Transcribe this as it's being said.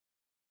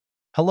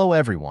Hello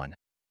everyone,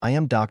 I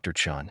am Dr.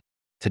 Chun.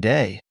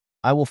 Today,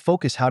 I will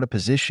focus how to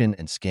position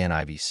and scan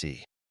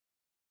IVC.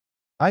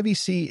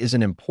 IVC is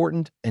an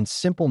important and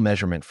simple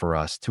measurement for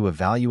us to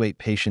evaluate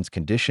patient's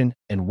condition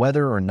and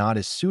whether or not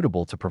is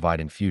suitable to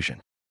provide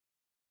infusion.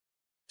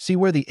 See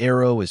where the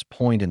arrow is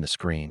pointed in the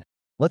screen.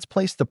 Let's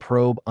place the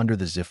probe under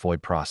the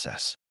xiphoid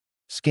process.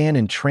 Scan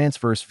in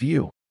transverse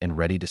view and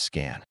ready to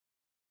scan.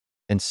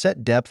 And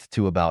set depth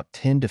to about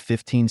 10 to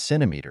 15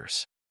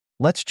 centimeters.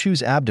 Let's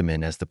choose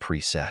abdomen as the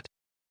preset.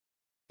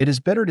 It is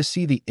better to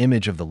see the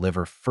image of the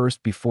liver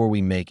first before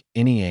we make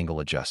any angle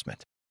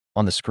adjustment.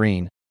 On the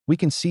screen, we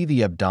can see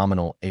the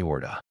abdominal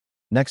aorta.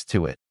 Next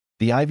to it,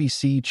 the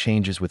IVC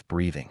changes with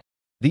breathing.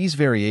 These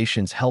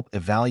variations help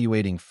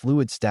evaluating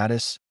fluid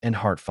status and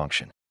heart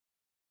function.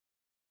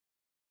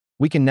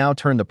 We can now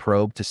turn the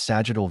probe to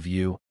sagittal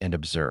view and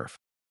observe.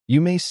 You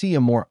may see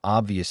a more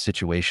obvious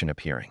situation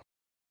appearing.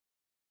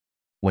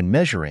 When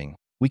measuring,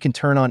 we can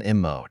turn on M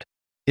mode.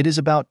 It is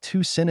about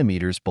 2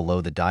 centimeters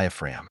below the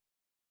diaphragm.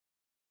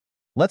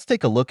 Let's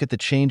take a look at the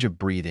change of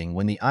breathing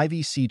when the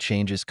IVC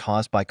changes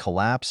caused by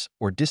collapse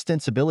or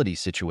distensibility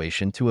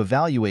situation to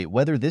evaluate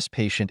whether this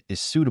patient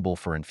is suitable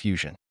for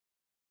infusion.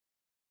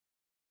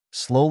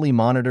 Slowly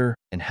monitor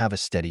and have a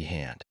steady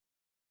hand.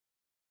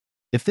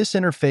 If this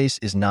interface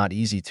is not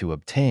easy to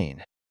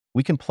obtain,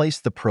 we can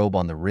place the probe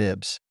on the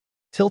ribs,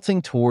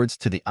 tilting towards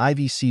to the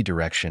IVC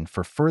direction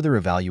for further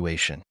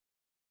evaluation.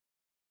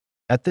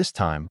 At this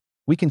time,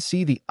 we can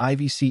see the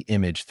IVC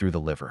image through the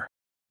liver.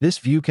 This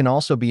view can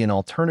also be an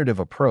alternative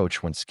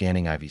approach when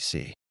scanning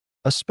IVC,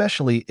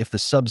 especially if the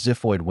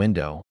subxiphoid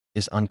window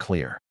is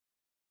unclear.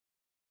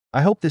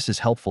 I hope this is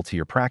helpful to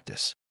your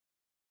practice.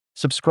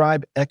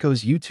 Subscribe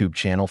Aco's YouTube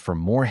channel for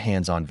more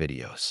hands-on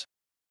videos.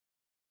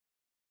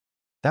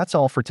 That's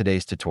all for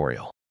today's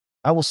tutorial.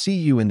 I will see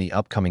you in the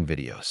upcoming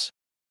videos.